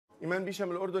إيمان بيشا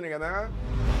من الأردن يا جماعة.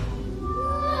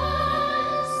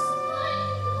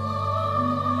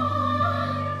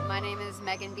 My name is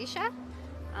Emanne Beasha.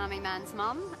 I'm Emanne's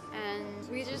mom, and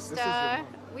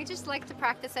we just like to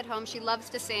practice at home. She loves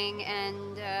to sing,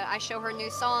 and I show her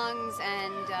new songs,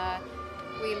 and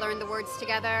we learn the words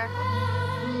together.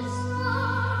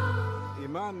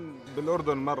 إيمان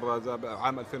بالأردن مرة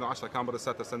عام 2010 كان عمرها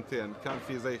لساتها سنتين، كان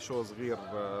في زي شو صغير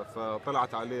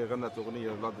فطلعت عليه غنت أغنية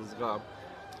لأولاد صغار،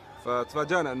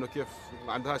 فتفاجأنا إنه كيف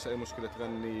ما عندهاش أي مشكلة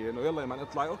تغني، إنه يلا إيمان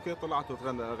اطلعي، أوكي طلعت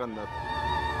وغنت.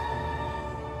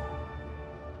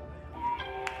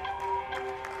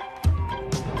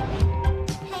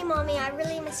 Hey mommy, I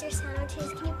really miss your sandwiches.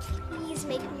 Can you please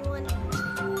make me one?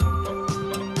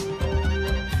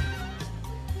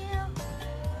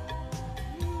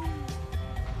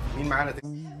 مين معانا؟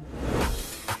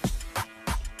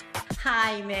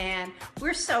 Hi, man.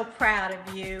 We're so proud of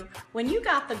you. When you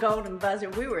got the golden buzzer,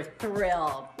 we were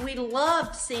thrilled. We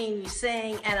loved seeing you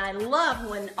sing, and I loved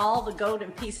when all the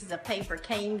golden pieces of paper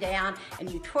came down and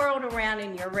you twirled around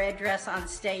in your red dress on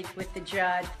stage with the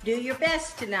judge. Do your best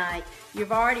tonight.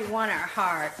 You've already won our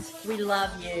hearts. We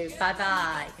love you.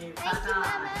 Bye-bye. Thank you,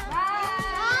 Mama. Bye.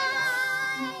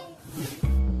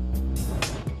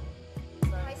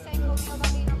 I sang Hotel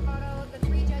Bambino Caro. The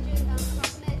three judges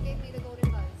approximate gave me the golden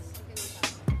buzz.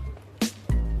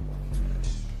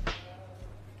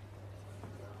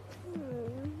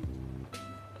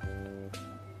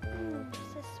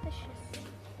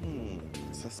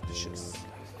 Suspicious.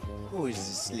 Who is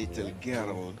this little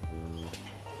girl?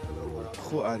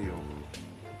 Who are you?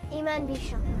 Emanne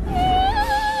Beasha.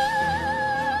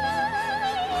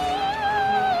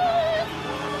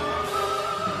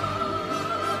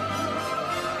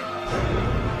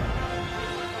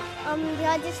 The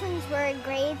auditions were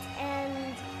great,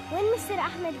 and when Mr.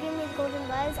 Ahmed gave me the golden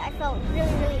buzz, I felt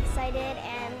really, really excited,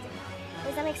 and it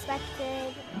was unexpected.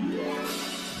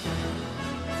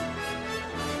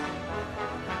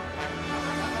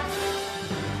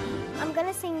 I'm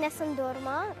gonna sing Nessun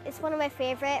Dorma. It's one of my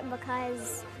favorite because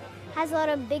it has a lot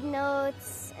of big notes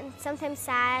and sometimes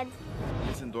sad.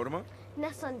 Nessun Dorma?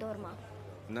 Nessun Dorma.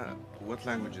 No. What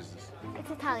language is this?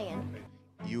 It's Italian.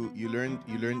 You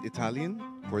learned Italian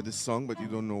for this song, but you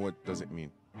don't know what does it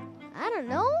mean. I don't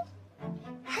know.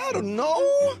 I don't know.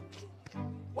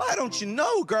 Why don't you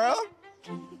know, girl?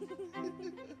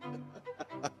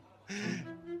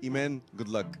 Eman, good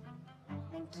luck.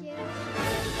 Thank you.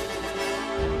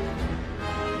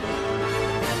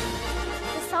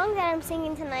 The song that I'm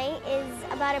singing tonight is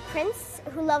about a prince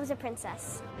who loves a princess.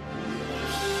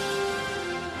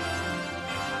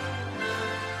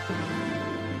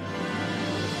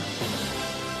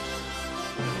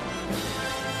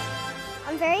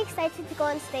 I'm very excited to go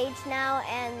on stage now,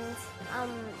 and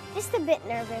just a bit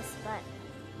nervous, but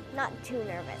not too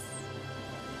nervous.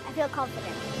 I feel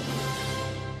confident.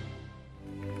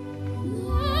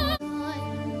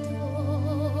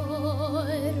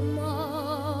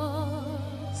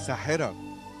 ساحرة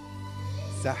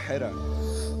ساحرة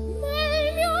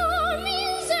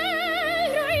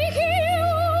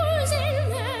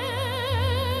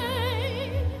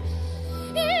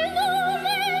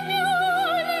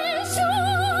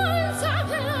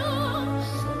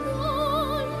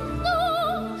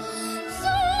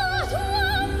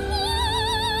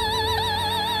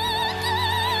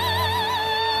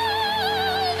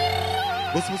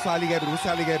بص علي جابر، بص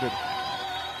علي جابر.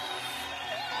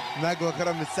 نجوى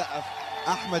كرم السقف،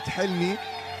 احمد حلمي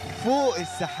فوق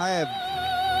السحاب.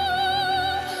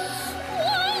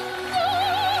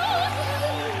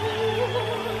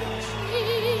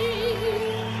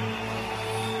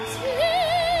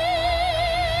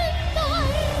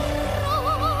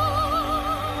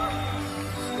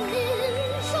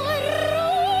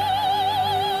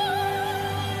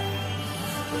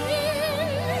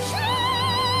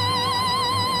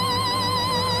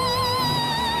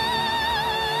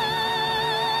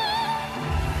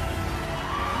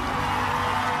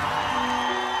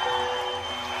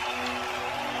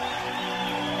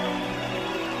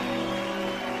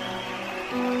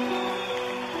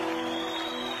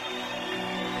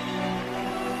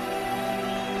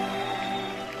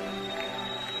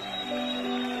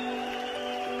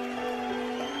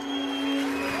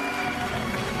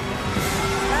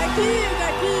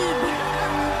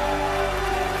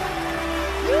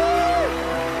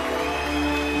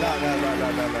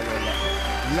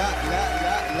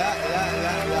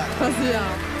 فظيع.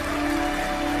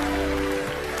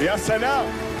 يا سلام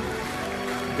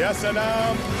يا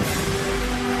سلام.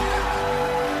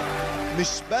 مش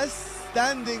بس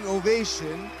ستاندينج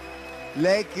اوفيشن،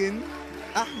 لكن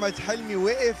احمد حلمي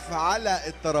وقف على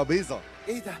الترابيزه.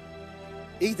 ايه ده؟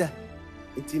 ايه ده؟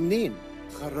 انت منين؟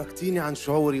 خرجتيني عن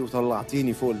شعوري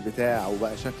وطلعتيني فوق البتاع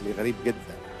وبقى شكلي غريب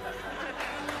جدا.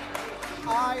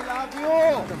 I love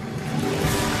you.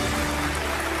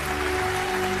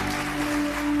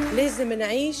 لازم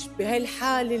نعيش بهاي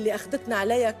الحالة اللي أخذتنا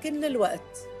عليها كل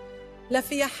الوقت، لا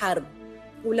فيها حرب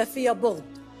ولا فيها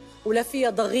بغض ولا فيها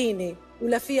ضغينة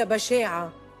ولا فيها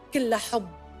بشاعة، كلها حب،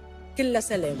 كلها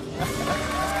سلام.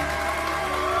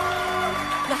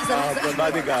 لحظة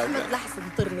بعد قاعد. أحمد لحظة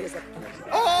انطرني إذا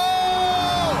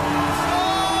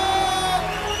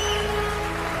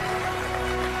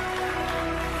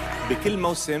بكل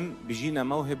موسم بيجينا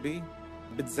موهبة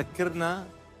بتذكرنا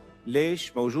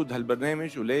ليش موجود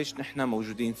هالبرنامج وليش نحن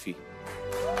موجودين فيه.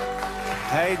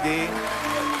 هيدي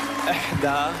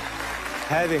إحدى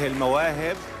هذه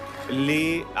المواهب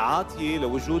اللي عاطية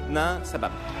لوجودنا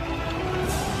سبب.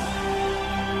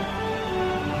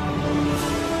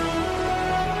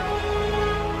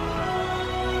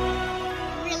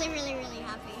 Really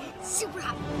happy. Super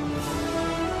happy.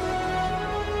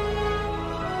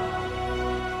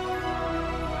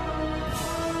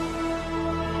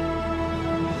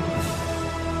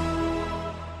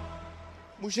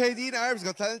 مشاهدين Arabs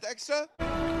Got Talent Extra.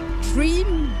 Dream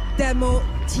Demo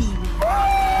Team.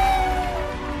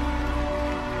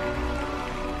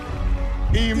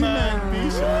 Emanne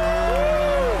Beasha.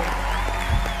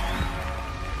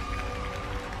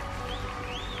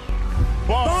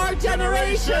 Bar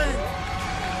Generation.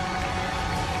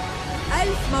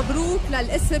 ألف مبروك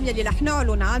للاسم يلي رح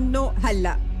نعلن عنه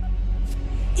هلا.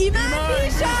 إيمان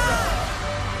بيشا.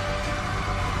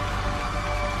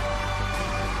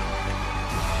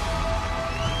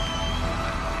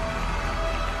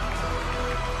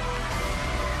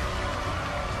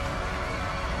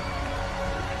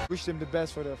 Wish them the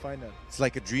best for the final. It's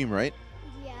like a dream, right?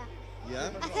 Yeah. Yeah?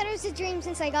 I thought it was a dream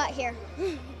since I got here.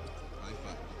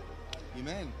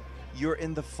 Eman, you're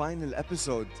in the final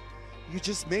episode. You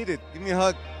just made it. Give me a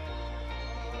hug.